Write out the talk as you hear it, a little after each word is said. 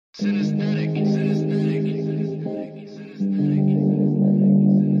ximextv,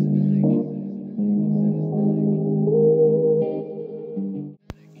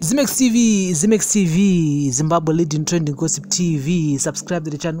 Zimbabwe leading trending gossip TV. Subscribe to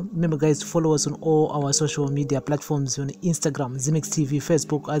the channel. Remember, guys, to follow us on all our social media platforms on Instagram, ximextv,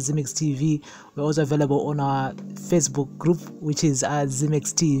 Facebook as ximextv. We're also available on our Facebook group, which is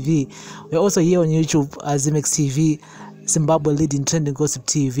ximextv. We're also here on YouTube as ximextv, Zimbabwe leading trending gossip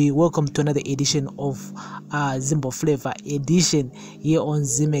TV. Welcome to another edition of Zimbo Flavour edition here on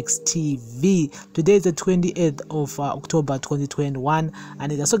ximextv. Today is the 28th of October 2021,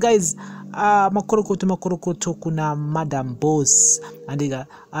 and so guys, makorokoto kuna Madam Boss, and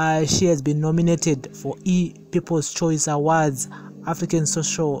she has been nominated for People's Choice Awards African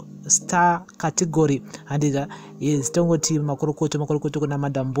Social Star category, and is tongoti makorokoto kuna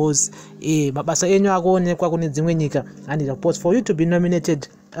Madam Boss. Mabasa enyu akuonekwa kune dzimwe nyika, and for you to be nominated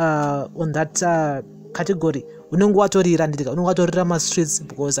on that category, unongwatorira ma streets,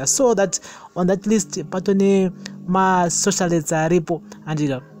 because I saw that on that list patone ma socialites aripo,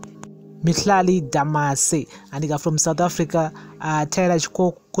 and Mihlali Damase, and from South Africa, Taylor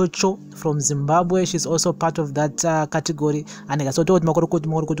Kocho from Zimbabwe, she's also part of that category, and so told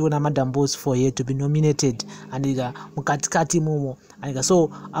makorokoto na Madam Boss for her to be nominated, and mukatikati momo, and so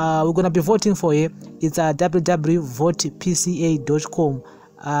we're gonna be voting for her. It's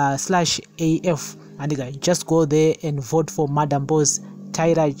www.votepca.com/af, and just go there and vote for Madam Boss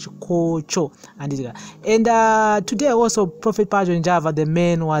Tairaj Kocho, and today also Prophet Pajon Java, the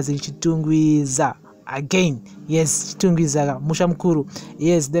man, was in Chitungwiza again. Yes, Chitungwiza Mushamkuru.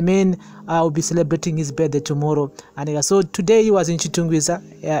 Yes, the man will be celebrating his birthday tomorrow, and so today he was in Chitungwiza,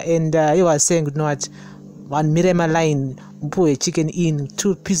 and he was saying, you know what, one mirema line, a chicken in,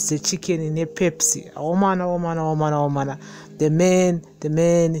 2 pieces of chicken in a Pepsi. Oh man. The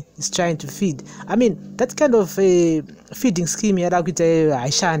man is trying to feed. I mean, that kind of a feeding scheme, you know,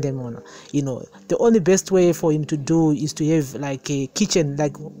 the only best way for him to do is to have like a kitchen,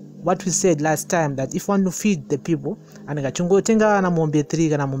 like what we said last time, that if one to feed the people, and gachungo tenga na mombe 3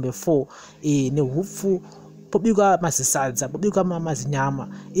 kana mombe 4 ne hufu pobika masisadza pobika mazinyama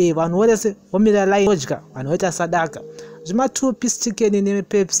vanhu wese wamira line lojika vanhu waita sadaka zvima 2 piece chicken in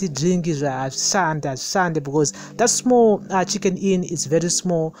Pepsi drink zvashande, because that small chicken in is very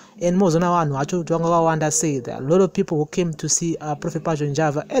small, and mozona vanhu vacho vangawanda say there are a lot of people who came to see Prophet Pajon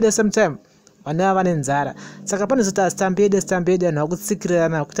Java at the same time. Vana vane nzara saka panozota stampede vanhu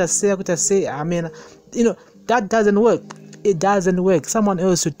vakutsikirana kuita sei. I mean, you know, that doesn't work. It doesn't work. Someone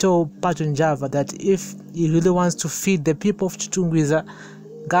else should tell Pajon Java that if he really wants to feed the people of Chitungwiza,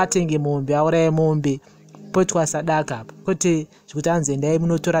 ngatenge mombe auraye mombe potwa sadaka kuti chikutanze ndai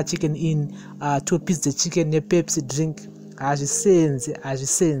munotora chicken in 2 pieces of chicken ne Pepsi drink azvisenze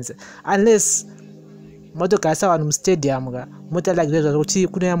unless motokasa vanhu mustadium ka mota like that kuti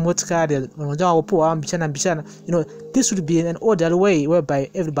kuna motikari vanhu vakupuwa mbishana, you know, this should be an orderly way whereby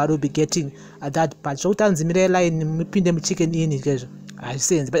everybody will be getting that part. So utanzimire line mupinde chicken in kezvo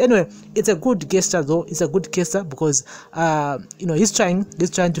azvisenze. But anyway, it's a good gesture though. It's a good gesture because you know, he's trying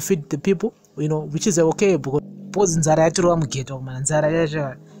to feed the people, you know, which is okay, because nzara yatirwa mugeto mana nzara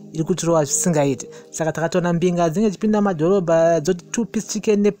yacho iri kutirwa zvisingaiti. Saka takatona mbinga dzinge chipinda madhorobha dzoti 2 piece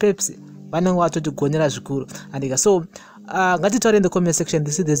chicken ne Pepsi vanenge vatotigonera zvikuru, and so ngatitaure in the comment section.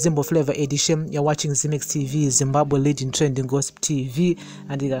 This is the Zimbo Flavour edition. You're watching ximextv, Zimbabwe leading trending gossip TV,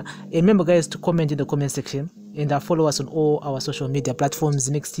 and remember guys to comment in the comment section, and follow us on all our social media platforms,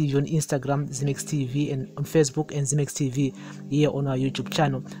 ximextv on Instagram, ximextv, and on Facebook, and ximextv here on our YouTube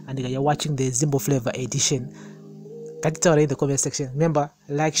channel, and you're watching the Zimbo Flavour edition. Ngatitaure in the comment section. Remember,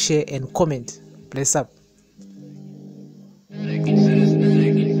 like, share and comment. Bless up.